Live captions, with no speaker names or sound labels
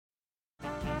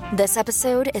This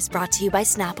episode is brought to you by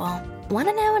Snapple. Want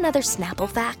to know another Snapple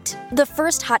fact? The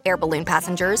first hot air balloon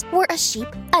passengers were a sheep,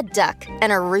 a duck,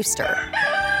 and a rooster.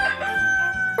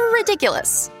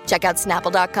 Ridiculous. Check out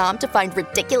Snapple.com to find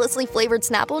ridiculously flavored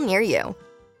Snapple near you.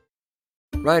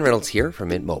 Ryan Reynolds here from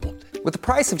Mint Mobile. With the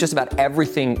price of just about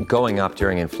everything going up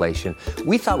during inflation,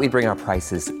 we thought we'd bring our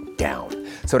prices down.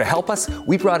 So to help us,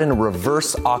 we brought in a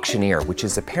reverse auctioneer, which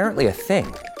is apparently a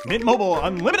thing. Mint Mobile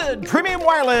Unlimited Premium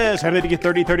Wireless. How to get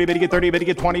 30, 30, bit to get 30, bit to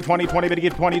get 20, 20, 20, bit to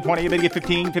get 20, 20, bit to get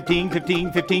 15, 15,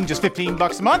 15, 15, just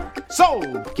 $15 a month?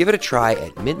 Sold! Give it a try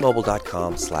at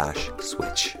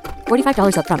mintmobile.com/switch.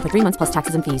 $45 up front for 3 months plus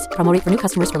taxes and fees. Promo rate for new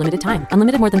customers for limited time.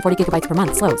 Unlimited more than 40 gigabytes per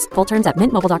month. Slows full terms at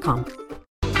mintmobile.com.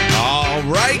 All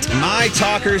right, my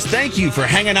talkers, thank you for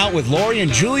hanging out with Lori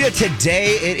and Julia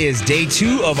today. It is day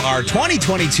 2 of our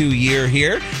 2022 year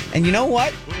here. And you know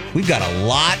what? We've got a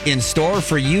lot in store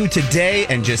for you today,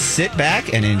 and just sit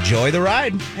back and enjoy the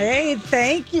ride. Hey,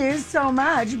 thank you so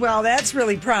much. Well, that's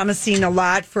really promising a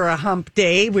lot for a hump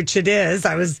day, which it is.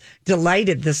 I was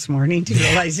delighted this morning to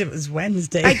realize it was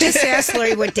Wednesday. I just asked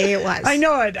Lori what day it was. I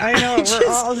know it.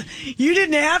 You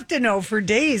didn't have to know for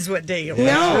days what day it was.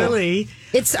 No. Really.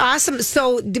 It's awesome.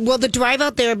 So, well, the drive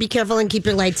out there, be careful and keep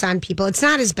your lights on, people. It's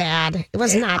not as bad. It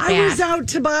was not bad. I was out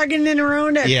tobogganing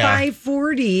around at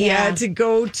 5:40 to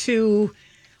go to,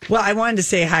 well, I wanted to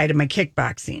say hi to my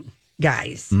kickboxing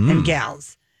guys and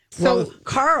gals. So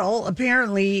Carl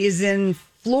apparently is in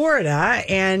Florida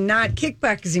and not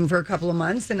kickboxing for a couple of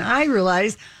months. And I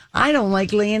realized I don't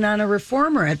like laying on a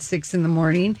reformer at 6 in the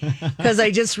morning because I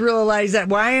just realized that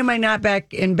why am I not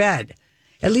back in bed?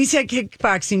 At least at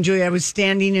kickboxing, Julia, I was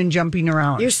standing and jumping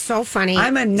around. You're so funny.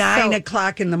 I'm a 9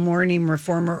 o'clock in the morning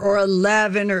reformer or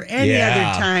 11 or any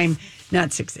other time.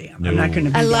 Not 6 a.m. No. I'm not going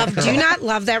to be do you not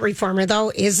love that reformer,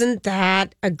 though? Isn't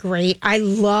that a great... I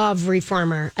love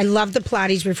reformer. I love the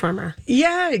Pilates reformer.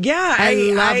 Yeah.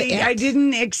 I love it. I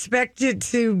didn't expect it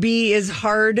to be as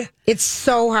hard. It's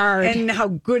so hard. And how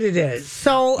good it is.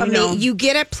 So amazing. You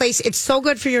get at place... It's so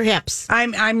good for your hips.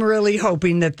 I'm really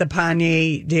hoping that the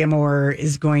Panier d'Amour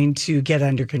is going to get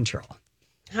under control.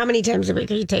 How many times a week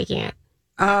are you taking it?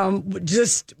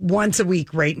 Just once a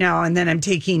week right now. And then I'm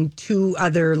taking 2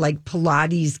 other like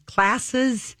Pilates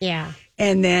classes. Yeah.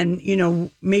 And then,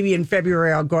 maybe in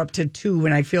February I'll go up to 2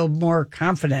 when I feel more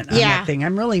confident on that thing.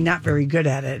 I'm really not very good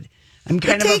at it. I'm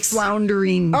kind of a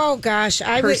floundering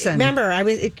person.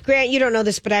 Grant, you don't know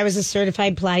this, but I was a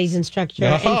certified Pilates instructor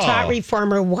and taught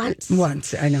reformer once.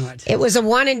 I know it. It was a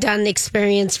one and done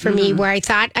experience for me where I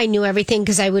thought I knew everything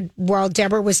because while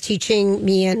Deborah was teaching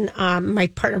me and my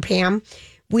partner Pam,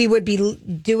 we would be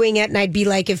doing it, and I'd be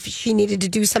like, if she needed to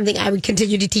do something, I would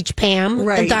continue to teach Pam,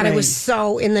 and thought I was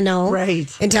so in the know,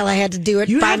 until I had to do it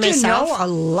by myself. You have to know a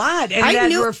lot,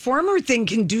 and that reformer thing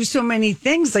can do so many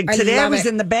things. Like today, I was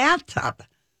in the bathtub,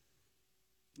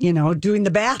 doing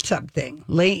the bathtub thing,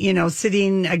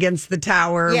 sitting against the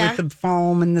tower with the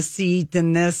foam and the seat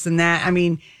and this and that. I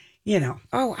mean,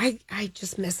 Oh, I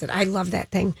just miss it. I love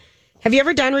that thing. Have you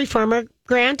ever done reformer,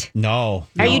 Grant? No.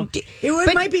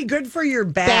 It might be good for your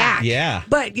back. Yeah.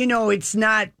 But, it's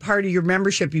not part of your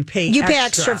membership. You pay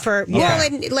extra for, at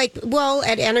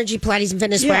Energy Pilates and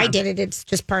Fitness where I did it, it's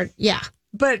just part,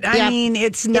 But, I mean,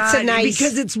 it's not,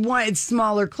 because it's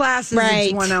smaller classes,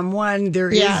 it's one-on-one,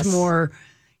 there is more,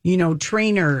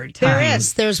 trainer time. There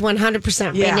is. There's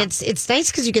 100%. And it's nice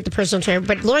because you get the personal trainer.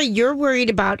 But, Lori, you're worried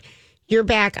about your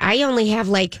back. I only have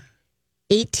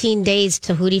 18 days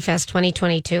to Hootie Fest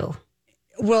 2022.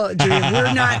 Well, Julia,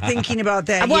 we're not thinking about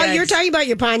that yet. You're talking about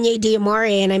your Panier d'Amour,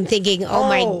 and I'm thinking, oh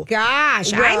my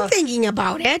gosh, I'm thinking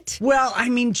about it. Well, I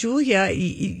mean, Julia,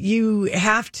 you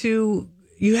have to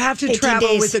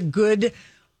travel with a good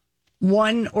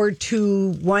 1 or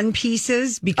 2 one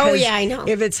pieces because I know.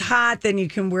 If it's hot, then you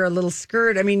can wear a little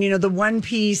skirt. I mean, the one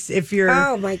piece if you're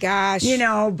oh my gosh,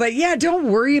 but don't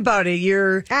worry about it.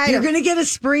 You're going to get a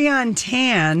spray on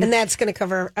tan, and that's going to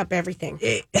cover up everything.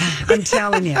 I'm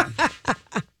telling you.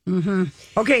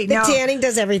 Okay, the tanning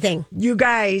does everything. You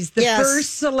guys, the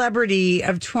first celebrity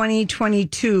of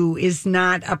 2022 is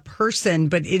not a person,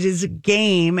 but it is a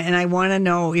game, and I want to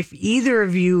know if either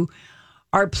of you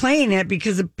are playing it,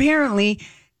 because apparently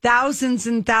thousands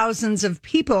and thousands of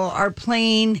people are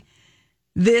playing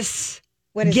this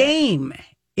game.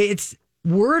 It's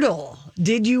Wordle.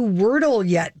 Did you Wordle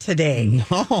yet today?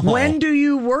 No. When do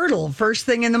you Wordle? First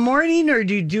thing in the morning, or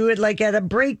do you do it at a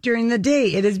break during the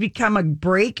day? It has become a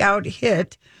breakout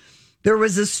hit. There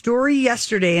was a story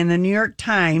yesterday in the New York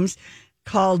Times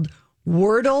called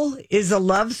Wordle is a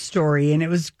Love Story, and it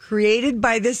was created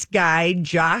by this guy,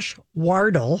 Josh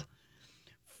Wardle,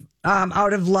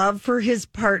 out of love for his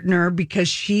partner because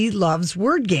she loves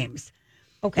word games.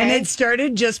 Okay. And it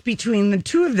started just between the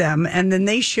two of them. And then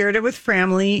they shared it with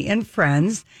family and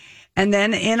friends. And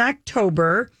then in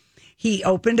October, he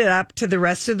opened it up to the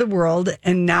rest of the world.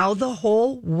 And now the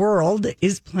whole world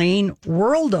is playing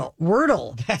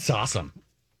Wordle. That's awesome.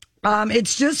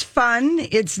 It's just fun.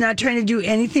 It's not trying to do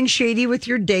anything shady with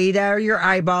your data or your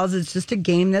eyeballs. It's just a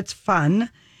game that's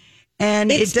fun.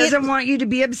 And it doesn't want you to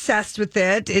be obsessed with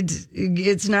it.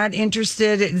 It's not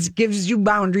interested. It gives you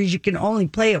boundaries. You can only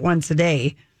play it once a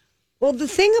day. Well, the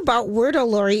thing about Wordle,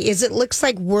 Lori, is it looks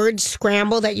like word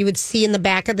scramble that you would see in the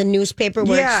back of the newspaper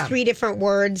where it's 3 different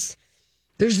words.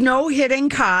 There's no hidden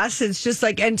costs. It's just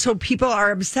like, and so people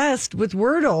are obsessed with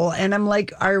Wordle. And I'm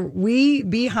like, are we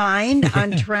behind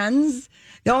on trends?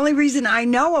 The only reason I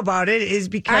know about it is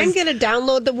because I'm going to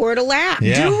download the Wordle app.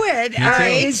 Yeah, do it.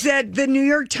 Is that the New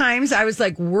York Times? I was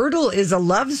like, Wordle is a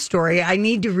love story. I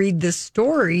need to read this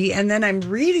story. And then I'm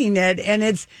reading it, and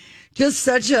it's just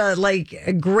such a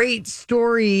great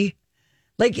story.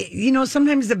 Like,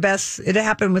 sometimes it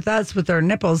happened with us with our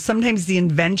nipples. Sometimes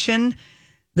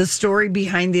the story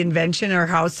behind the invention or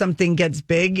how something gets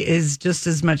big is just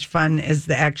as much fun as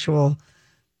the actual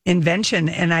invention.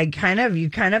 And you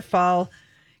kind of fall.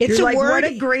 It's You're a like, word. what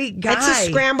a great guy. It's a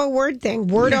scramble word thing.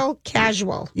 Wordle,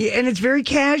 casual. Yeah, and it's very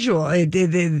casual. It's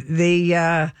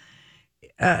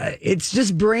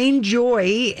just brain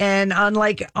joy. And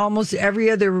unlike almost every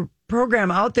other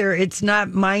program out there, it's not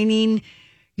mining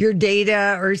your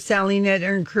data or selling it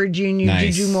or encouraging you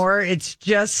to do more. It's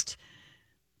just,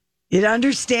 it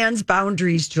understands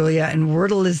boundaries, Julia, and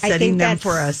Wordle is setting them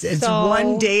for us. It's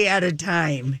one day at a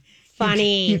time.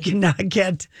 Funny. You cannot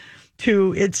get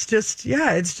to, it's just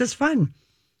fun.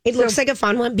 It looks like a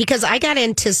fun one because I got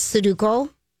into Sudoku.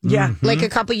 Yeah. Like a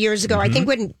couple years ago. I think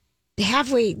when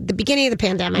the beginning of the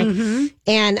pandemic.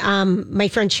 And my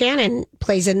friend Shannon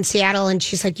plays it in Seattle, and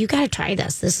she's like, you got to try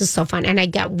this. This is so fun. And I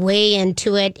got way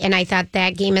into it, and I thought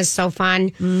that game is so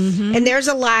fun. And there's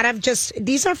a lot of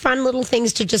these are fun little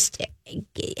things to just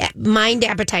mind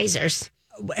appetizers.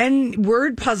 And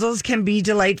word puzzles can be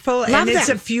delightful. Love it's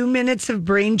them. a few minutes of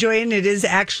brain joy, and it is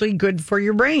actually good for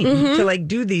your brain to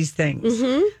do these things.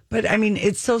 But I mean,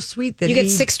 it's so sweet that you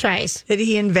get 6 tries. That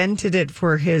he invented it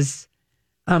for his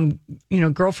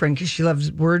girlfriend, because she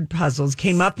loves word puzzles,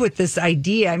 came up with this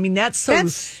idea. I mean, that's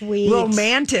sweet.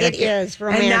 Romantic. It is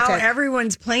romantic. And now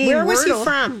everyone's playing Where was Wordle. he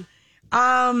from?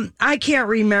 I can't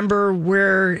remember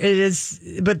where it is,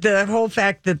 but the whole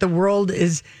fact that the world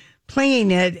is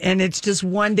playing it, and it's just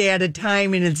one day at a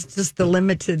time, and it's just the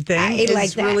limited thing. I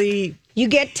like that. Really, you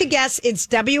get to guess. It's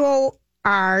WORDLE,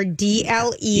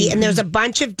 and there's a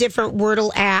bunch of different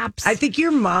Wordle apps. I think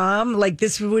your mom,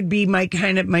 this would be might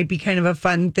be kind of a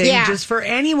fun thing, just for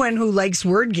anyone who likes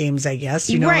word games. I guess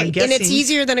right, and it's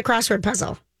easier than a crossword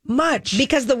puzzle. Much.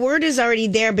 Because the word is already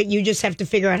there, but you just have to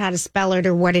figure out how to spell it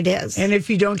or what it is. And if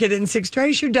you don't get it in 6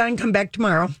 tries, you're done. Come back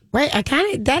tomorrow. Right.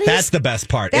 That's the best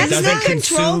part. It doesn't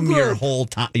consume your whole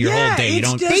time, whole day. You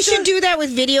don't. They should do that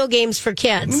with video games for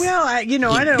kids. Well, I don't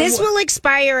know. This will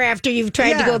expire after you've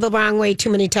tried to go the wrong way too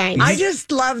many times. I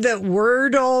just love that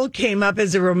Wordle came up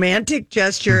as a romantic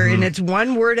gesture, and it's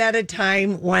one word at a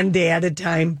time, one day at a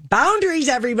time. Boundaries,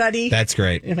 everybody. That's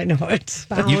great. I know it.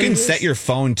 You can set your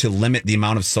phone to limit the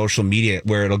amount of social media,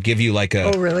 where it'll give you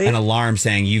an alarm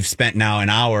saying you've spent now an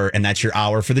hour, and that's your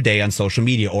hour for the day on social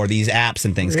media or these apps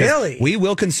and things. Really? We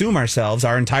will consume ourselves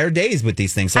our entire days with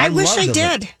these things. So I wish I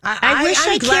did. I wish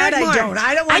I'm I glad cared more. I don't.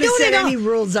 I don't want to set any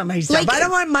rules on myself. I don't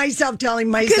want myself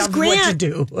telling myself what to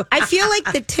do. I feel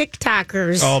like the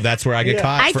TikTokers. Oh, that's where I get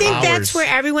caught. I for think hours. that's where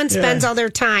everyone spends all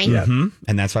their time.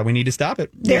 And that's why we need to stop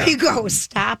it. There you go.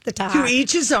 Stop the talk. To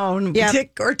each his own.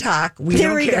 Tick or talk. We There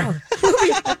don't we care.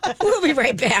 go. We'll be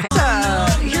right back.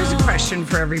 Here's a question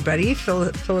for everybody,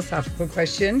 philosophical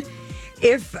question.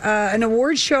 If an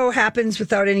award show happens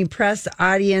without any press,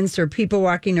 audience, or people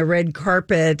walking a red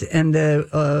carpet, and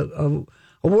the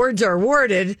awards are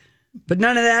awarded, but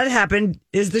none of that happened,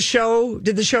 did the show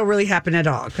really happen at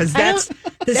all? Because that's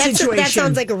the situation. That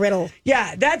sounds like a riddle.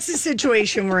 Yeah, that's the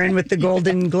situation we're in with the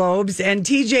Golden Globes. And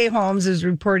TJ Holmes is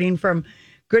reporting from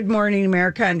Good Morning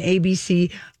America on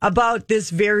ABC about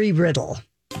this very riddle.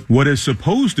 What is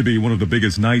supposed to be one of the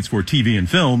biggest nights for TV and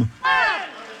film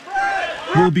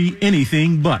will be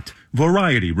anything but.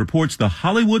 Variety reports the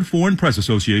Hollywood Foreign Press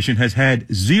Association has had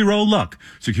zero luck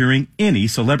securing any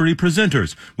celebrity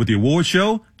presenters, with the award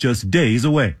show just days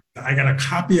away. I got a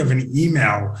copy of an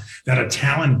email that a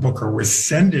talent booker was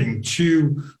sending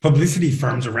to publicity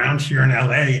firms around here in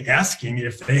LA asking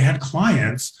if they had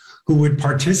clients who would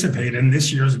participate in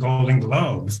this year's Golden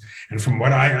Globes. And from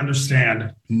what I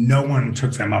understand, no one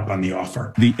took them up on the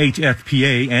offer. The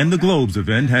HFPA and the Globes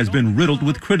event has been riddled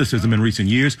with criticism in recent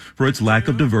years for its lack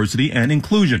of diversity and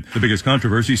inclusion. The biggest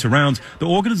controversy surrounds the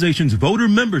organization's voter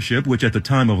membership, which at the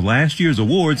time of last year's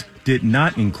awards did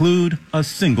not include a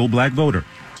single black voter.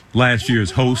 Last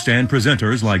year's hosts and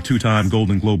presenters, like two-time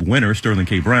Golden Globe winner Sterling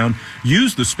K. Brown,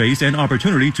 used the space and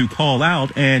opportunity to call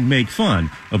out and make fun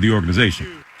of the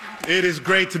organization. It is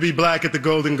great to be black at the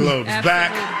Golden Globes.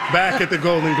 Back at the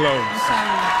Golden Globes.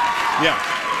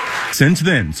 Yeah. Since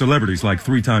then, celebrities like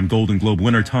three-time Golden Globe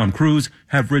winner Tom Cruise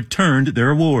have returned their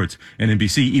awards, and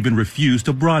NBC even refused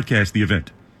to broadcast the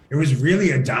event. It was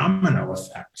really a domino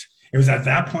effect. It was at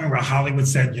that point where Hollywood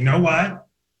said, you know what?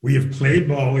 We have played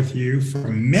ball with you for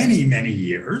many, many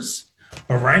years,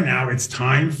 but right now it's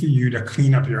time for you to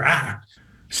clean up your act.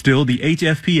 Still, the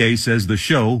HFPA says the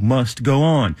show must go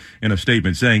on. In a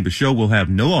statement saying the show will have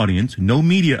no audience, no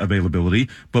media availability,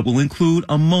 but will include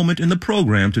a moment in the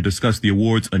program to discuss the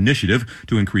awards initiative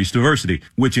to increase diversity,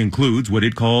 which includes what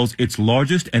it calls its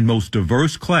largest and most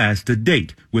diverse class to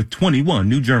date, with 21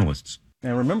 new journalists.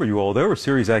 And remember, you all, there were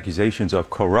serious accusations of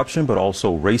corruption, but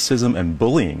also racism and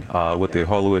bullying with the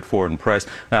Hollywood Foreign Press.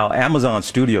 Now, Amazon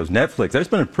Studios, Netflix, there's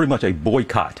been pretty much a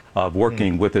boycott of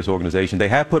working with this organization. They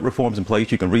have put reforms in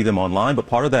place. You can read them online, but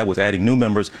part of that was adding new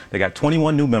members. They got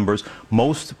 21 new members,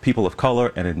 most people of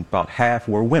color, and about half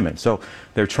were women. So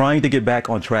they're trying to get back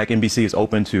on track. NBC is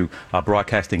open to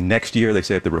broadcasting next year. They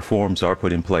said the reforms are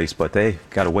put in place, but they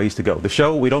got a ways to go. The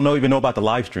show, we don't even know about the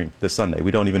live stream this Sunday. We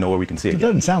don't even know where we can see it. It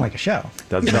doesn't sound like a show.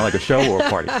 Doesn't sound like a show or a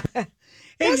party.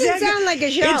 Doesn't sound like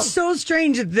a show. It's so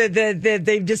strange that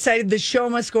they've decided the show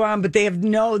must go on, but they have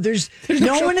there's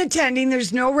no one attending.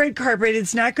 There's no red carpet.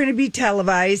 It's not going to be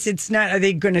televised. It's not. Are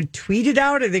they going to tweet it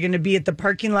out? Are they going to be at the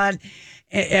parking lot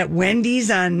at Wendy's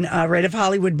on right of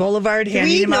Hollywood Boulevard? Do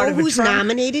we know who's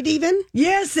nominated even?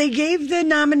 Yes, they gave the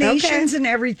nominations and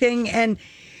everything, and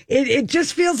it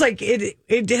just feels like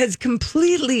it has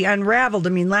completely unraveled. I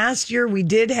mean, last year we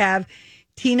did have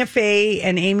Tina Fey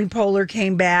and Amy Poehler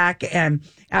came back, and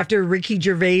after Ricky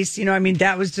Gervais,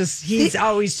 that was just, he's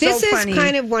always so funny. This is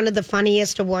kind of one of the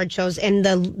funniest award shows, and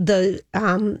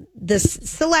the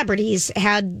celebrities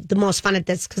had the most fun at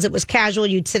this because it was casual.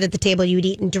 You'd sit at the table, you'd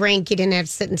eat and drink. You didn't have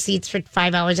to sit in seats for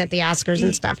 5 hours at the Oscars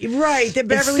and stuff. Right, the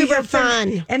Beverly super Hills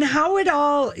fun. And how it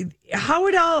all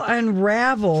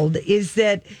unraveled is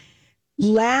that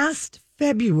last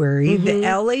February, the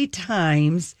LA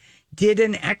Times did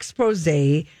an expose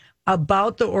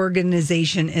about the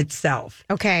organization itself.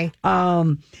 Okay.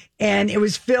 And it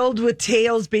was filled with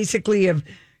tales basically of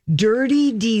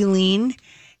dirty dealing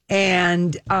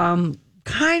and kind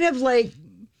of like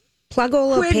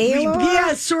Pluggle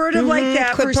yeah, sort of like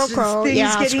that. Quid pro quo. Things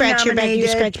Yeah, I'll getting scratch your back, you nominated.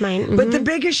 scratch mine. Mm-hmm. But the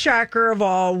biggest shocker of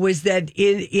all was that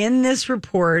in this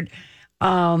report,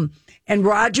 and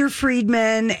Roger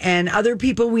Friedman and other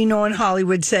people we know in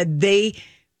Hollywood said they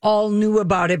all knew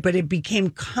about it, but it became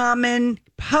common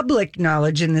public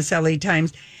knowledge in this LA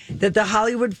Times that the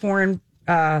Hollywood Foreign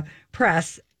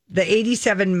Press, the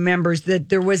 87 members, that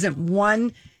there wasn't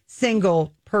one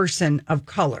single person of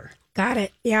color. Got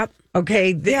it. Yep.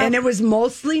 Okay. And it was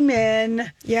mostly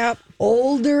men. Yep.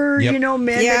 Older, men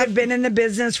that have been in the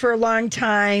business for a long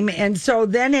time. And so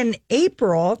then in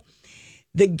April,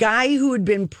 the guy who had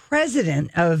been president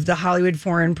of the Hollywood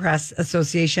Foreign Press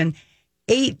Association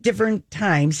 8 different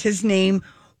times. His name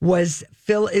is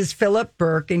Philip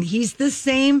Burke, and he's the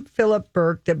same Philip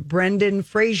Burke that Brendan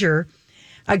Fraser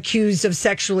accused of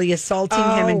sexually assaulting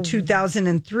him in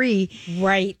 2003.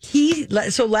 Right.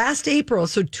 So last April,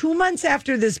 so 2 months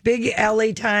after this big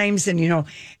LA Times and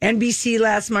NBC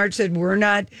last March said we're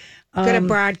not going to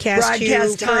broadcast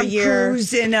you Tom for a year.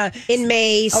 Cruise in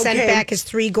May, sent back his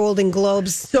 3 Golden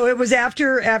Globes. So it was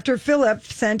after Philip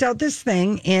sent out this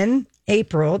thing in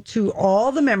April to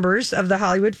all the members of the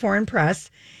Hollywood Foreign Press,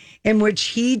 in which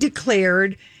he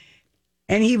declared,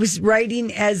 and he was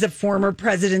writing as a former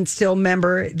president still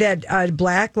member, that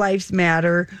Black Lives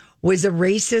Matter was a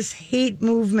racist hate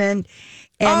movement,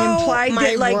 and implied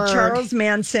that Charles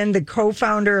Manson, the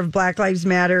co-founder of Black Lives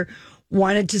Matter,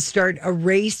 wanted to start a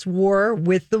race war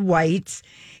with the whites.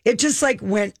 It just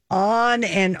went on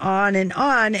and on and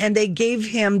on, and they gave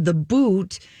him the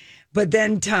boot. But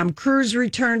then Tom Cruise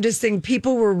returned his thing.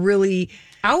 People were really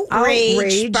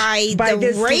outraged by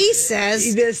the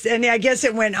racist. And I guess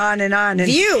it went on and on.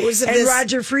 Views of and this.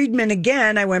 Roger Friedman,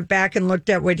 again, I went back and looked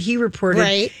at what he reported.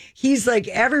 Right. He's like,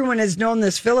 everyone has known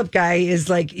this Philip guy is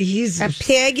like, he's a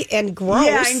pig and gross.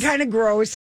 Yeah, and kind of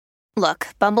gross. Look,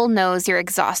 Bumble knows you're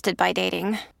exhausted by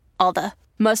dating. All the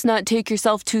must not take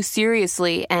yourself too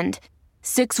seriously, and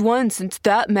 6'1" since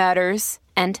that matters,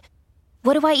 and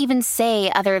what do I even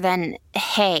say other than,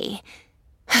 hey?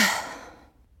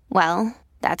 Well,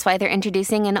 that's why they're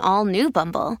introducing an all-new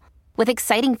Bumble, with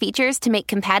exciting features to make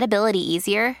compatibility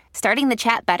easier, starting the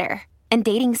chat better, and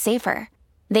dating safer.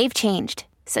 They've changed,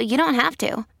 so you don't have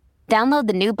to. Download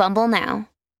the new Bumble now.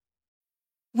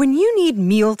 When you need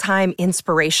mealtime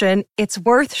inspiration, it's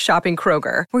worth shopping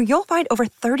Kroger, where you'll find over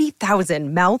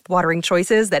 30,000 mouth-watering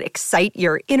choices that excite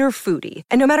your inner foodie.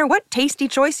 And no matter what tasty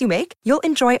choice you make, you'll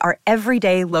enjoy our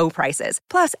everyday low prices,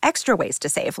 plus extra ways to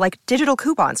save, like digital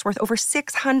coupons worth over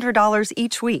 $600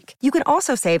 each week. You can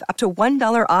also save up to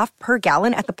 $1 off per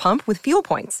gallon at the pump with fuel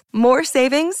points. More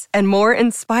savings and more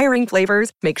inspiring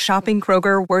flavors make shopping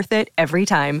Kroger worth it every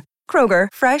time. Kroger,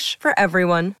 fresh for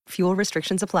everyone. Fuel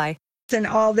restrictions apply. And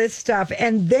all this stuff.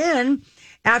 And then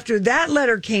after that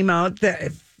letter came out,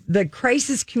 the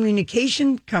crisis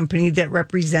communication company that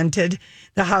represented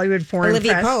the Hollywood Foreign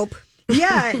Olivia Press, Pope.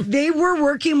 Yeah, they were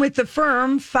working with the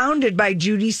firm founded by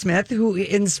Judy Smith, who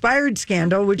inspired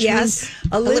Scandal, which means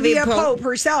Olivia Pope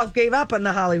herself gave up on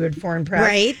the Hollywood Foreign Press.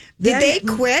 Right. Did they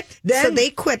quit? So they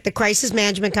quit. The crisis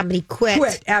management company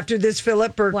quit after this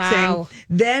Philip Burke thing.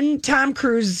 Then Tom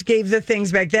Cruise gave the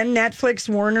things back. Then Netflix,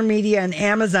 Warner Media, and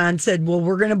Amazon said, well,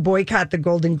 we're going to boycott the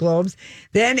Golden Globes.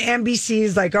 Then NBC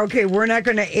is like, okay, we're not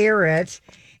going to air it.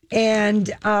 And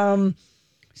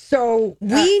so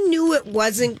we knew it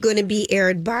wasn't going to be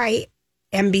aired by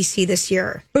NBC this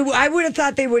year. But I would have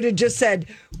thought they would have just said,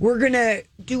 we're going to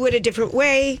do it a different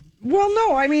way. Well,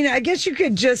 no, I mean, I guess you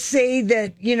could just say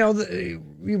that,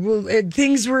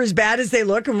 things were as bad as they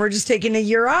look and we're just taking a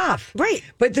year off. Right.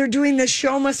 But they're doing the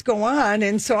show must go on.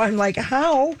 And so I'm like,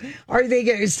 how are they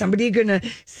going to, is somebody going to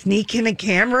sneak in a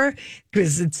camera?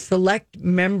 Because it's select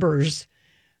members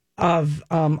of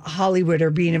Hollywood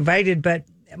are being invited. But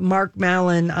Mark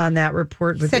Mallon on that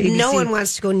report with said ABC, no one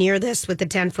wants to go near this with the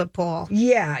 10-foot pole.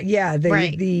 Yeah.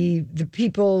 The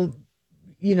people,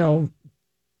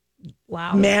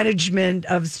 management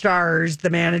of stars, the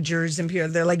managers and people,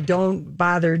 they're like, don't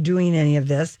bother doing any of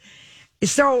this.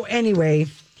 So anyway,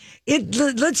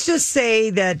 let's just say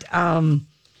that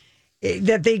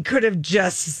that they could have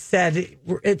just said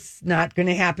it's not going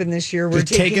to happen this year. We're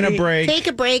taking a break. Take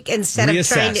a break instead of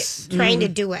trying to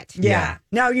do it. Yeah.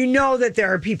 Now, that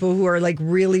there are people who are like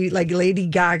really, like Lady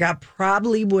Gaga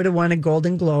probably would have won a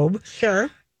Golden Globe.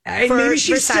 Sure. And maybe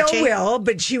she still will,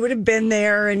 but she would have been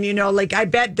there. And, I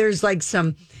bet there's like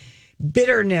some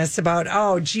bitterness about,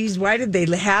 oh, geez, why did they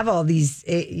have all these,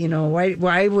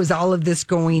 why was all of this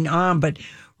going on? But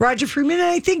Roger Freeman, and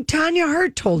I think Tanya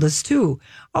Hart told us too.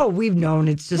 Oh, we've known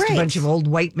it's just a bunch of old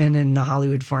white men in the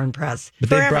Hollywood Foreign Press.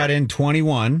 But they brought in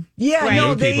 21.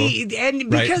 Yeah,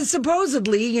 because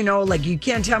supposedly, you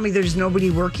can't tell me there's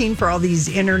nobody working for all these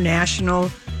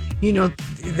international,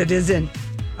 that isn't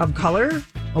of color,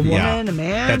 a woman, a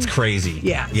man. That's crazy.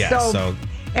 Yeah. So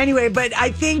anyway, but I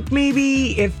think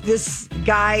maybe if this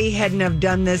guy hadn't have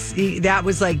done this, that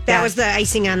was the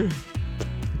icing on.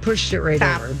 Pushed it right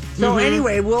over. So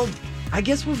anyway, I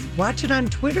guess we'll watch it on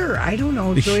Twitter. I don't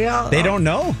know, Julia. They don't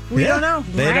know. We don't know.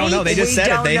 They don't know. They just said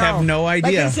it. They have no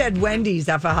idea. Like I said, Wendy's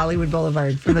off of Hollywood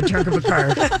Boulevard from the trunk of a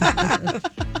car.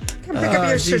 Come pick up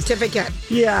your certificate.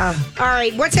 Yeah. All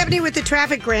right. What's happening with the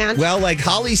traffic, Grant? Well, like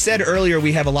Holly said earlier,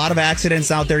 we have a lot of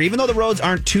accidents out there, even though the roads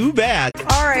aren't too bad.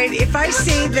 All right. If I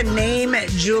say the name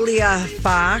Julia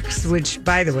Fox, which,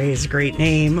 by the way, is a great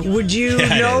name, would you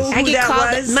know who that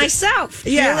was? Myself.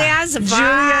 Yeah. Julia's a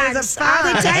Fox.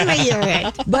 All the time I hear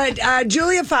it. But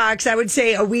Julia Fox, I would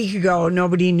say a week ago,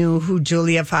 nobody knew who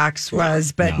Julia Fox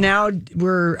was. But now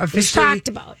we're officially talked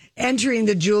about entering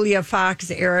the Julia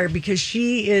Fox era because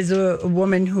she is a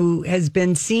woman who has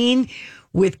been seen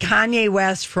with Kanye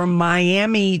West from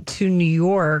Miami to New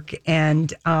York.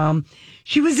 And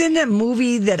she was in a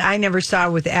movie that I never saw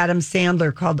with Adam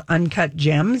Sandler called Uncut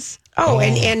Gems.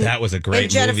 And that was a great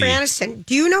Jennifer movie. Aniston.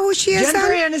 Do you know who she is?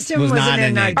 Jennifer Aniston was not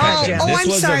in Uncut Gems. This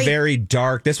was a very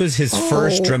dark. This was his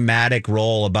first dramatic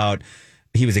role about.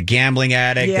 He was a gambling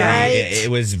addict. Yeah, it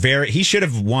was he should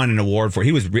have won an award for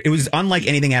it. It was unlike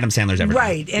anything Adam Sandler's ever done.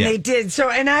 Right. And they did. So,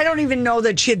 and I don't even know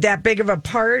that she had that big of a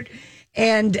part.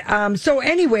 And so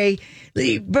anyway,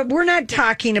 but we're not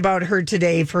talking about her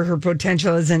today for her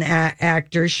potential as an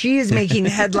actor. She is making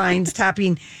headlines,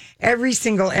 topping every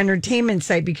single entertainment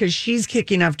site because she's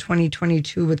kicking off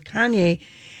 2022 with Kanye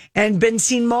and been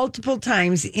seen multiple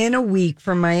times in a week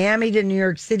from Miami to New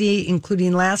York City,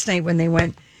 including last night when they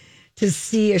went to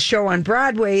see a show on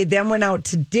Broadway, then went out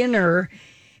to dinner.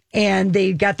 And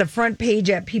they got the front page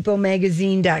at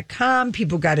peoplemagazine.com.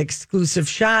 People got exclusive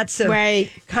shots of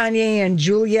Kanye and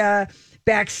Julia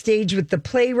backstage with the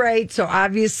playwright. So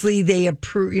obviously they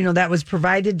approve, that was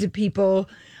provided to people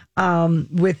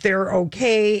with their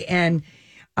okay. And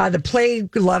the play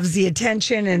loves the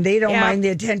attention and they don't mind the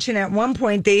attention. At one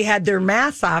point, they had their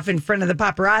masks off in front of the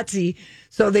paparazzi.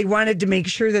 So they wanted to make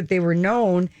sure that they were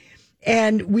known.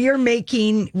 And we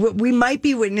might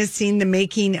be witnessing the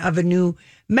making of a new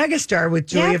megastar with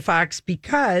Julia Fox,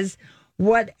 because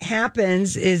what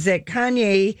happens is that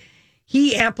Kanye,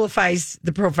 he amplifies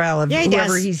the profile of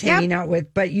whoever he's hanging out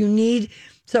with, but you need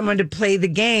someone to play the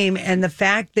game. And the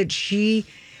fact that she,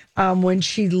 when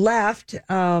she left,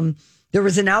 there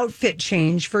was an outfit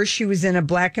change. First, she was in a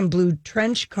black and blue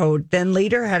trench coat, then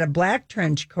later had a black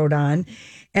trench coat on.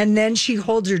 And then she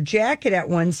holds her jacket at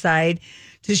one side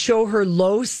to show her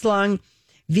low-slung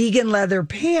vegan leather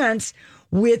pants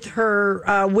with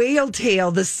her whale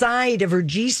tail, the side of her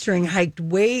G-string hiked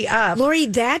way up. Lori,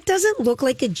 that doesn't look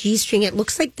like a G-string. It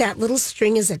looks like that little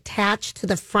string is attached to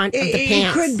the front of the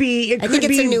pants. It could be.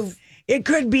 It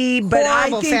could be, but I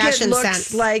think it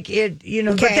looks like it,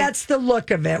 but that's the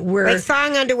look of it. Like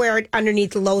thong underwear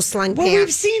underneath low slung pants. Well,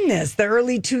 we've seen this. The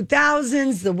early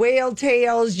 2000s, the whale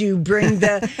tails, you bring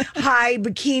the high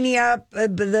bikini up,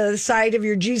 the side of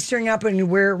your G-string up and you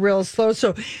wear it real slow.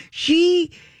 So she's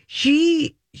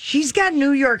got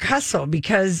New York hustle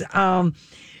because I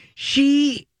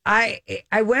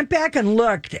went back and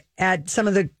looked at some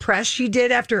of the press she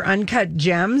did after Uncut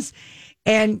Gems.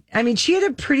 And I mean, she had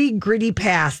a pretty gritty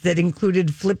past that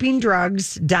included flipping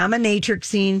drugs,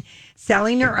 dominatrixing,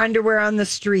 selling her underwear on the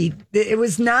street. It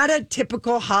was not a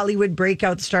typical Hollywood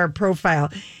breakout star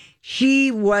profile. She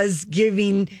was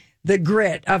giving the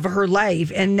grit of her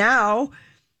life. And now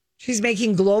she's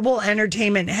making global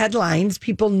entertainment headlines.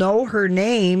 People know her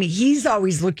name. He's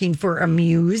always looking for a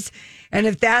muse. And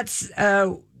if that's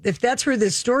where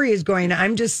this story is going,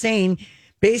 I'm just saying,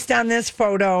 based on this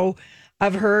photo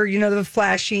of her, the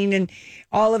flashing and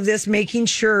all of this, making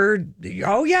sure,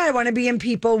 I want to be in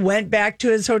People, went back to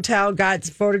his hotel, got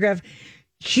photographed.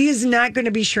 She is not going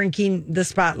to be shrinking the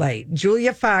spotlight.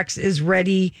 Julia Fox is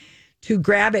ready to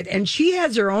grab it. And she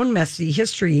has her own messy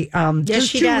history.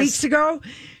 Just 2 weeks ago,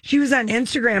 she was on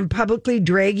Instagram publicly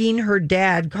dragging her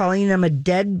dad, calling him a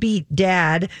deadbeat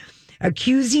dad,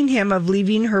 accusing him of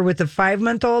leaving her with a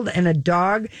 5-month-old and a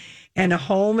dog and a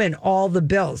home and all the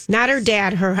bills. Not her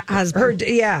dad, her husband.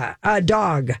 A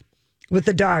dog. With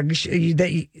the dog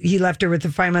that he left her with a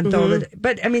 5-month-old. Mm-hmm.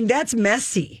 But I mean, that's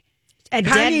messy.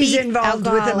 Kanye's involved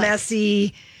with a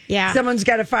messy. Yeah. Someone's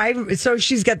got so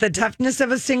she's got the toughness of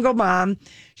a single mom.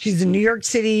 She's a New York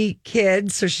City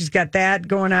kid, so she's got that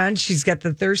going on. She's got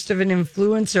the thirst of an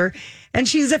influencer, and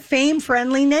she's a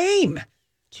fame-friendly name.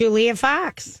 Julia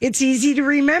Fox. It's easy to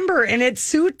remember, and it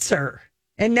suits her.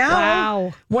 And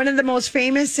now, one of the most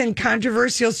famous and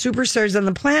controversial superstars on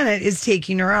the planet is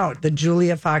taking her out. The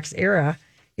Julia Fox era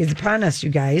is upon us,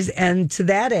 you guys. And to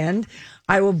that end,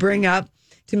 I will bring up,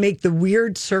 to make the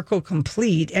weird circle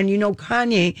complete. And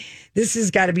Kanye, this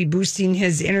has got to be boosting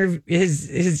his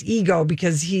ego,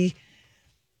 because he's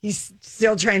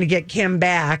still trying to get Kim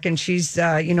back, and she's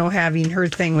having her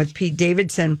thing with Pete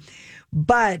Davidson.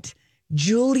 But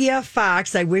Julia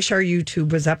Fox, I wish our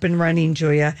YouTube was up and running,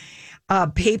 Julia.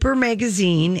 Paper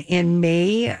Magazine in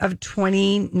May of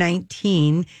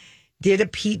 2019 did a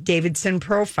Pete Davidson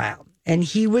profile, and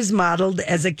he was modeled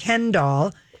as a Ken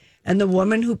doll, and the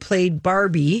woman who played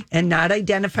Barbie and not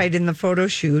identified in the photo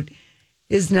shoot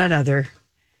is none other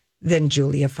than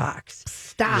Julia Fox.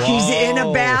 Stop. She's in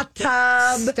a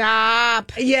bathtub.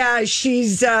 Stop. Yeah,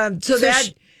 she's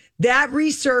that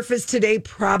resurfaced today.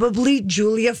 Probably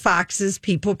Julia Fox's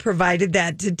people provided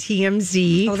that to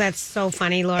TMZ. Oh, that's so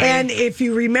funny, Lauren. And if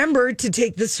you remember, to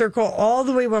take the circle all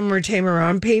the way one more time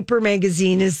around, Paper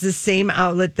Magazine is the same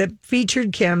outlet that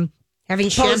featured Kim having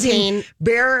champagne,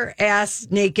 bare ass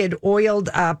naked, oiled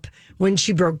up when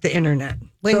she broke the internet.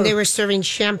 When they were serving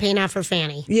champagne off her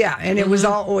fanny. Yeah, and it was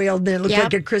all oiled, and it looked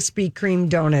like a Krispy Kreme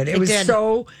donut. It was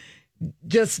so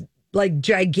just like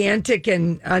gigantic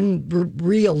and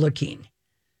unreal looking.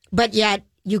 But yet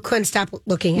you couldn't stop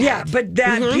looking at it. Yeah, but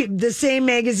the same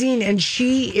magazine, and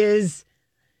she's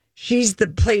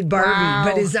played Barbie,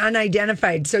 but is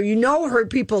unidentified. So her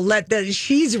people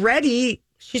she's ready.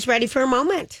 She's ready for a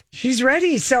moment. She's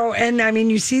ready. So, and I mean,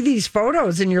 you see these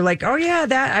photos and you're like, oh yeah,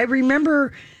 I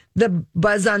remember the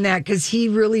buzz on that, because he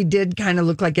really did kind of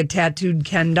look like a tattooed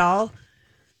Ken doll.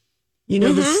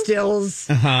 The stills.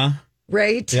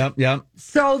 Right? Yep.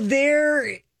 So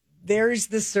there's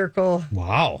the circle.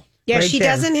 Wow. Yeah, right she there.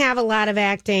 doesn't have a lot of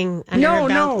acting under her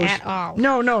belt at all.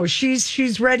 No.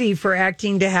 She's ready for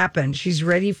acting to happen. She's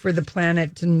ready for the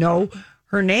planet to know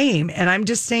her name. And I'm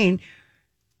just saying,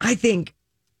 I think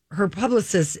her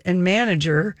publicist and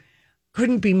manager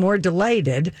couldn't be more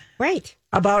delighted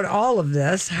about all of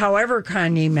this. However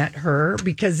Kanye met her,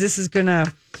 because this is going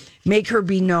to make her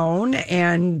be known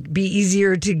and be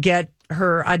easier to get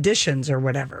her auditions or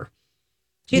whatever.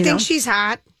 Do you think she's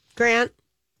hot, Grant?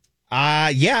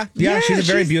 Yeah, she's a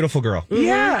very beautiful girl.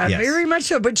 Yeah, Yes. very much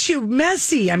so. But she's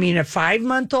messy. I mean, a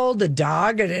 5-month-old, a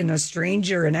dog, and a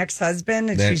stranger, an ex-husband,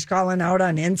 and she's calling out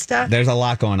on Insta. There's a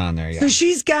lot going on there, yeah. So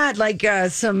she's got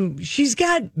she's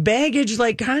got baggage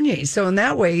like Kanye. So in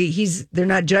that way, they're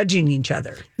not judging each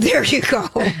other. There you go.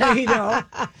 You know,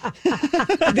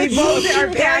 they both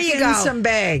are packing some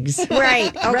bags,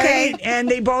 right? Okay, right? And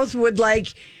they both would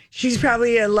she's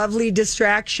probably a lovely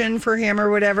distraction for him or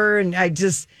whatever. And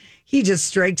he just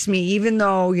strikes me, even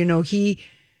though, he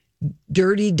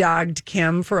dirty dogged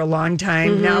Kim for a long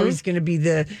time. Mm-hmm. Now he's going to be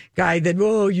the guy that,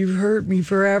 you've hurt me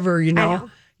forever, You know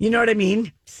what I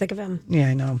mean? Sick of him. Yeah,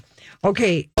 I know.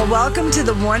 Okay. Well, welcome to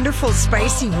the wonderful,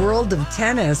 spicy world of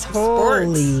tennis.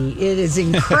 Holy, it is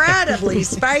incredibly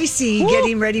spicy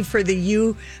getting ready for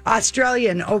the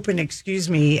Australian Open,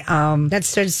 That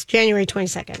starts January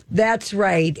 22nd. That's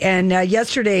right. And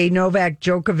yesterday, Novak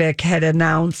Djokovic had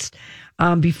announced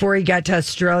before he got to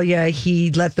Australia, he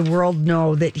let the world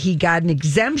know that he got an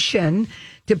exemption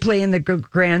to play in the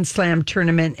Grand Slam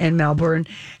tournament in Melbourne,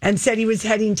 and said he was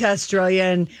heading to Australia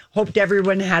and hoped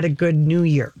everyone had a good New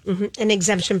Year. Mm-hmm. An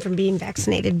exemption from being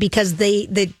vaccinated, because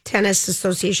the Tennis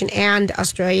Association and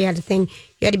Australia had a thing.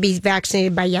 You had to be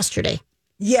vaccinated by yesterday.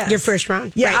 Yes. Your first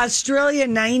round. Yeah, right. Australia,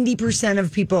 90%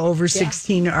 of people over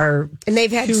 16 are... And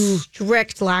they've had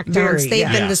strict lockdowns.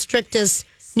 They've been the strictest...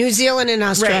 New Zealand and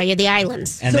Australia, the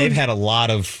islands. And they've had a lot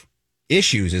of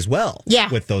issues as well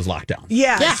with those lockdowns.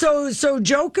 Yeah. So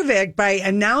Djokovic, by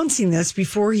announcing this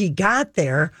before he got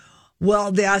there,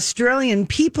 well, the Australian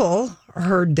people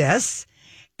heard this,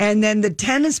 and then the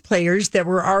tennis players that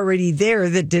were already there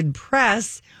that did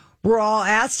press were all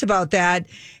asked about that.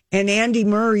 And Andy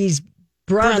Murray's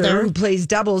brother, who plays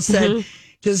doubles, said...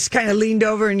 Just kind of leaned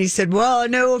over and he said, "Well,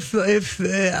 no, if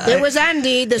it was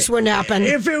Andy, this wouldn't happen.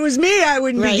 If it was me, I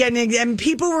wouldn't be getting it." And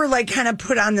people were kind of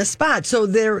put on the spot. So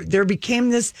there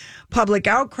became this public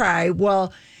outcry.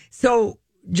 Well, so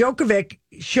Djokovic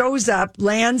shows up,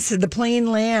 the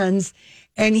plane lands,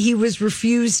 and he was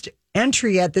refused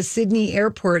entry at the Sydney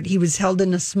airport. He was held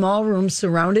in a small room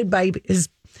surrounded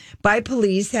by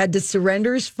police, had to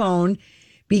surrender his phone,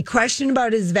 be questioned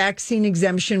about his vaccine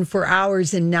exemption for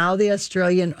hours, and now the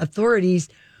Australian authorities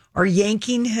are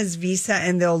yanking his visa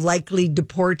and they'll likely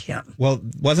deport him. Well,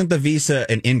 wasn't the visa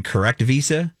an incorrect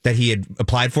visa that he had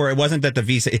applied for? It wasn't that the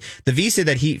visa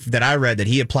that I read that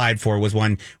he applied for was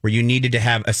one where you needed to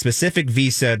have a specific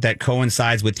visa that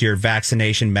coincides with your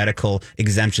vaccination medical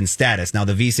exemption status. Now,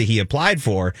 the visa he applied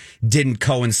for didn't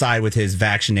coincide with his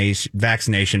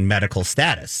vaccination medical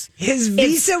status. His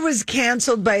visa was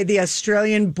canceled by the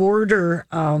Australian border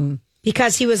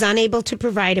because he was unable to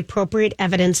provide appropriate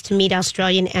evidence to meet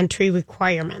Australian entry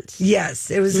requirements. Yes,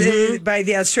 it was by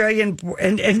the Australian,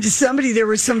 and somebody, there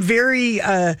was some very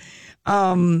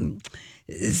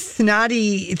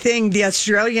snotty thing. The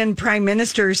Australian Prime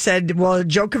Minister said, well,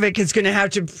 Djokovic is going to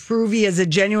have to prove he has a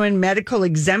genuine medical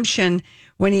exemption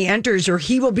when he enters, or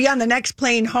he will be on the next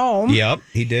plane home. Yep,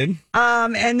 he did.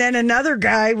 And then another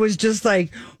guy was just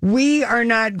like, we are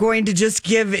not going to just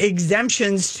give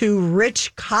exemptions to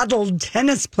rich, coddled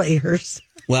tennis players.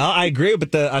 Well, I agree,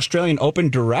 but the Australian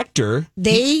Open director...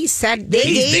 They said they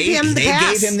gave him the pass.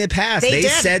 They gave him the pass. They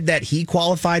said that he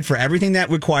qualified for everything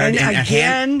that required. And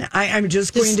again, I'm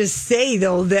just going to say,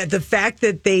 though, that the fact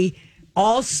that they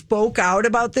all spoke out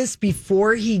about this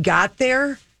before he got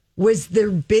there was their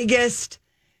biggest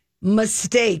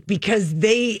mistake, because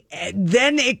then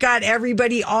it got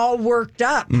everybody all worked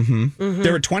up. Mm-hmm. Mm-hmm.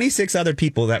 There were 26 other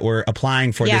people that were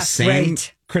applying for the same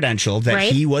credential that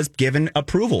he was given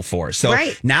approval for. So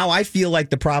now I feel like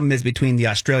the problem is between the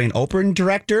Australian Open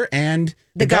director and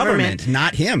the government,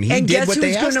 not him. He did what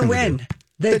they asked him to do.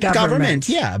 The government.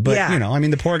 Yeah, but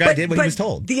the poor guy did what he was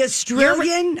told. The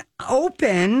Australian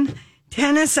Open,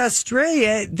 Tennis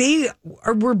Australia, they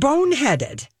were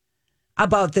boneheaded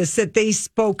about this, that they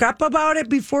spoke up about it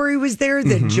before he was there,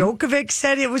 that Djokovic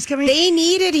said it was coming. They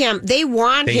needed him. They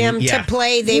want him to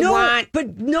play.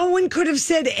 But no one could have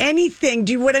said anything.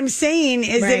 Do you what I'm saying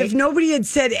is that if nobody had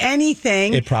said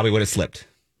anything, it probably would have slipped.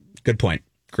 Good point.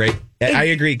 Great. I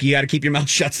agree. You got to keep your mouth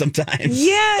shut sometimes.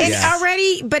 Yes.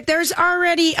 There's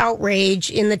already outrage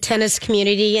in the tennis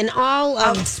community and all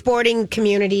of sporting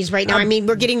communities right now. I mean,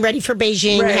 we're getting ready for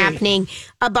Beijing happening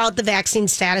about the vaccine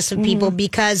status of people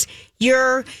because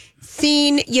you're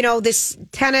seeing, this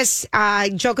tennis.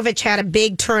 Djokovic had a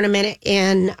big tournament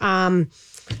in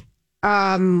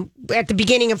at the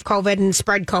beginning of COVID and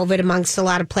spread COVID amongst a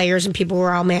lot of players, and people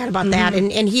were all mad about that.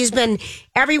 And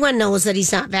everyone knows that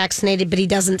he's not vaccinated, but he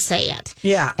doesn't say it.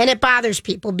 Yeah. And it bothers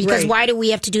people because why do we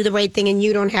have to do the right thing and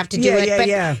you don't have to do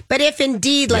it? But if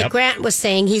indeed, like Grant was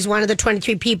saying, he's one of the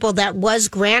 23 people that was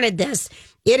granted this,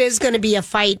 it is going to be a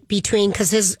fight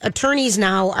because his attorneys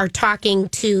now are talking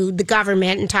to the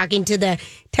government and talking to the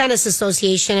tennis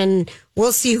association, and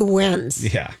we'll see who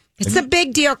wins. Yeah. It's a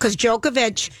big deal because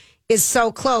Djokovic is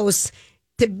so close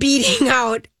to beating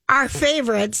out our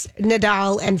favorites,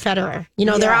 Nadal and Federer.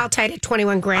 They're all tied at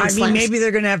 21 Grand Slams. Maybe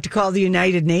they're going to have to call the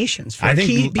United Nations for a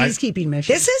peacekeeping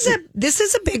mission. This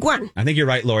is a big one. I think you're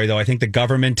right, Lori, though. I think the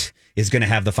government is going to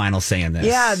have the final say in this.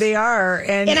 Yeah, they are.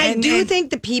 And I do think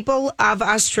the people of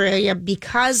Australia,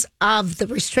 because of the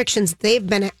restrictions they've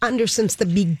been under since the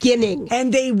beginning.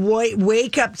 And they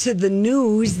wake up to the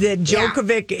news that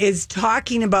Djokovic is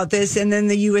talking about this, and then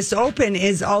the U.S. Open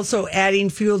is also adding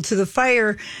fuel to the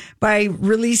fire by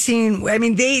releasing. I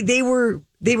mean, they were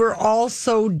all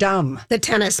so dumb. The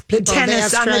tennis people, on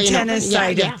the tennis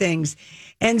side of things.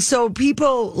 And so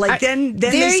people then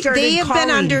they started They have calling.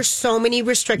 been under so many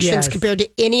restrictions compared to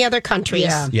any other countries.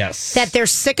 Yeah. Yes. That they're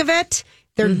sick of it.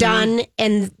 They're done.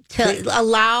 And to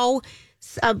allow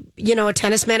a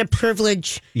tennis man a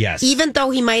privilege. Yes. Even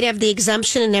though he might have the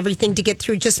exemption and everything to get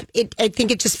through, I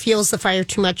think it just fuels the fire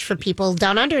too much for people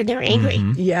down under, and they're angry.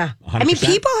 Yeah. 100%. I mean,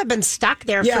 people have been stuck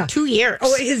there for 2 years.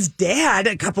 Oh, his dad,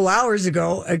 a couple hours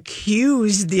ago,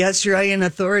 accused the Australian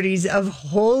authorities of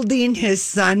holding his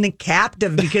son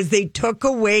captive because they took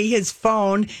away his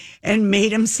phone and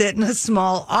made him sit in a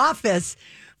small office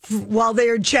while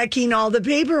they're checking all the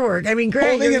paperwork. I mean,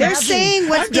 Greg, they're saying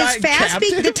this fast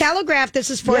speak, the Telegraph, this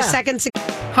is 4 seconds.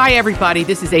 Hi, everybody.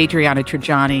 This is Adriana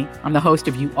Trajani. I'm the host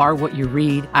of You Are What You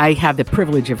Read. I have the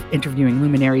privilege of interviewing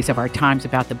luminaries of our times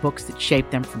about the books that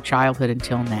shaped them from childhood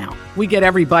until now. We get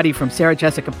everybody from Sarah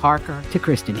Jessica Parker to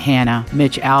Kristen Hanna,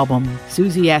 Mitch Albom,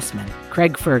 Susie Essman,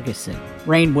 Craig Ferguson,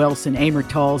 Rainn Wilson, Amor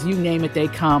Tolls, you name it, they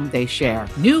come, they share.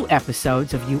 New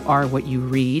episodes of You Are What You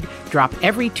Read drop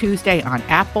every Tuesday on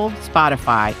Apple,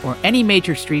 Spotify, or any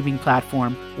major streaming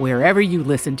platform wherever you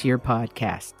listen to your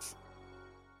podcasts.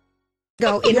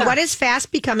 What is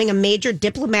fast becoming a major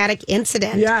diplomatic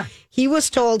incident, he was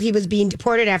told he was being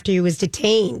deported after he was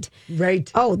detained.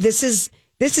 Right. Oh, this is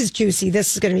juicy.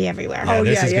 This is going to be everywhere.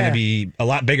 This is going to be a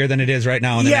lot bigger than it is right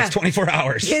now in the next 24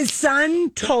 hours. His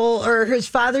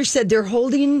father said they're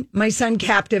holding my son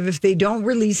captive. If they don't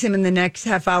release him in the next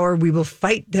half hour, we will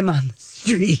fight them on the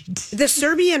street. The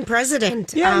Serbian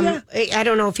president, I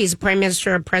don't know if he's a prime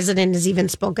minister or president, has even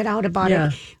spoken out about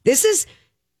it. This is,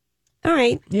 all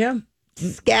right. Yeah.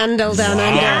 Scandal down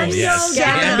under. Yes.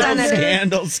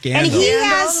 Scandal. And he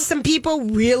has some people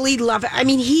really love it. I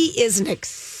mean, he is an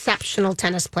exceptional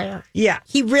tennis player. Yeah.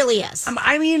 He really is.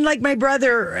 I mean, like my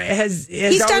brother has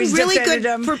he's done really good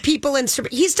him. for people in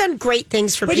Serbia. He's done great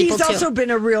things for people, But he's also been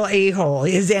a real a-hole.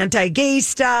 His anti-gay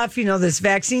stuff, this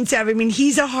vaccine stuff. I mean,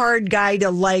 he's a hard guy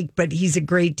to like, but he's a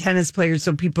great tennis player,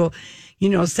 so people,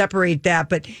 separate that.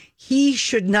 But he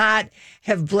should not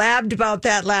have blabbed about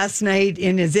that last night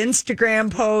in his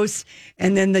Instagram post.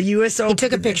 And then the U.S. Open. He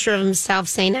took a picture of himself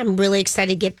saying, I'm really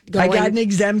excited to get going. I got an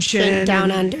exemption.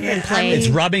 Down under and play. It's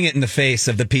rubbing it in the face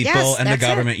of the people and the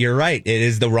government. You're right. It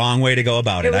is the wrong way to go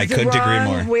about it. I couldn't agree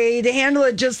more. The wrong way to handle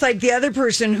it, just like the other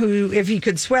person who, if he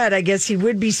could sweat, I guess he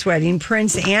would be sweating,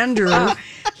 Prince Andrew.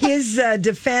 His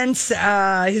defense,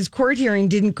 his court hearing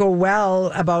didn't go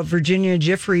well about Virginia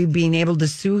Giuffre being able to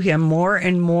sue him. More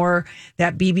and more,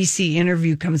 that BBC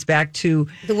interview comes back to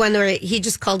the one where he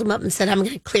just called him up and said, I'm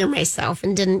going to clear myself,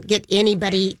 and didn't get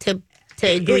anybody to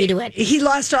agree to it. He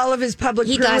lost all of his public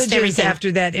privileges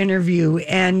after that interview.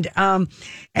 And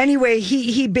anyway,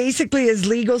 he basically, his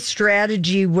legal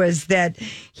strategy was that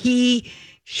he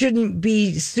shouldn't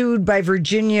be sued by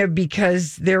Virginia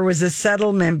because there was a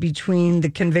settlement between the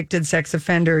convicted sex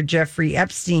offender Jeffrey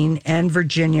Epstein and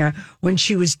Virginia when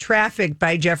she was trafficked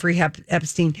by Jeffrey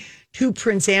Epstein to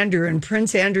Prince Andrew. And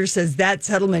Prince Andrew says that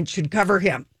settlement should cover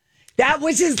him. That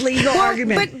was his legal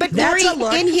argument. But that's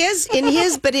Lori,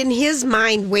 in his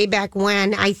mind, way back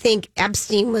when, I think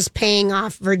Epstein was paying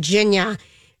off Virginia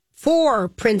for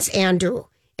Prince Andrew.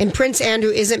 And Prince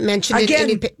Andrew isn't mentioned in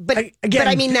any... But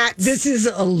I mean, this is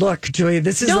a look, Julia.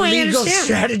 This is a legal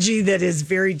strategy that is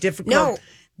very difficult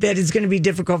that is going to be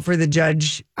difficult for the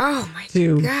judge. Oh my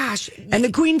gosh! And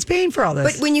the Queen's paying for all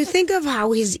this. But when you think of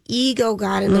how his ego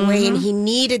got in the way, and he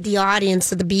needed the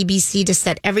audience of the BBC to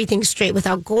set everything straight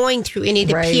without going through any of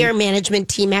the PR management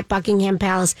team at Buckingham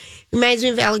Palace, reminds me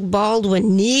of Alec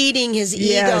Baldwin needing his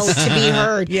ego to be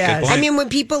heard. Yes. I mean, when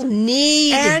people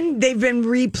need, and they've been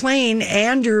replaying.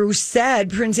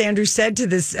 Prince Andrew said to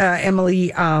this Emily,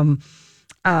 the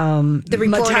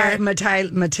reporter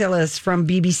Matillas from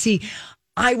BBC,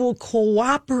 I will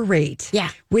cooperate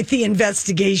with the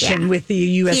investigation with the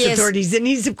U.S. authorities. And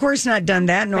he's, of course, not done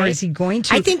that, nor is he going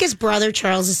to. I think his brother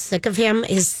Charles is sick of him.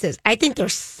 I think they're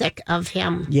sick of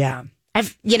him. Yeah.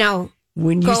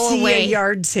 When you go see away. a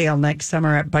yard sale next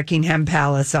summer at Buckingham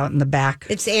Palace out in the back.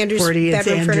 It's Andrew's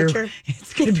bedroom furniture.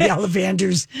 It's going to be all of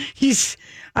Andrew's.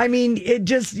 I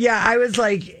was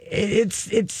like,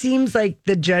 it seems like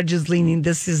the judge is leaning,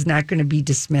 this is not going to be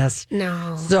dismissed.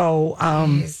 No. So,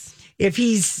 if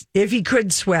he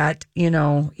could sweat,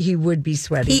 he would be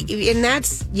sweating. And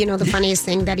that's, the funniest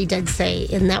thing that he did say,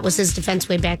 and that was his defense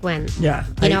way back when. Yeah.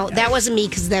 That wasn't me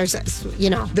because there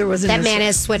wasn't that man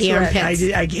has sweaty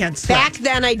armpits. I can't sweat. Back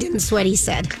then I didn't sweat, he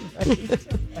said.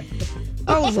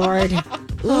 Oh, Lord.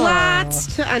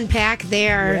 Lots to unpack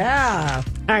there. Yeah.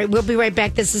 All right, we'll be right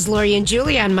back. This is Lori and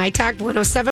Julia on My Talk 107.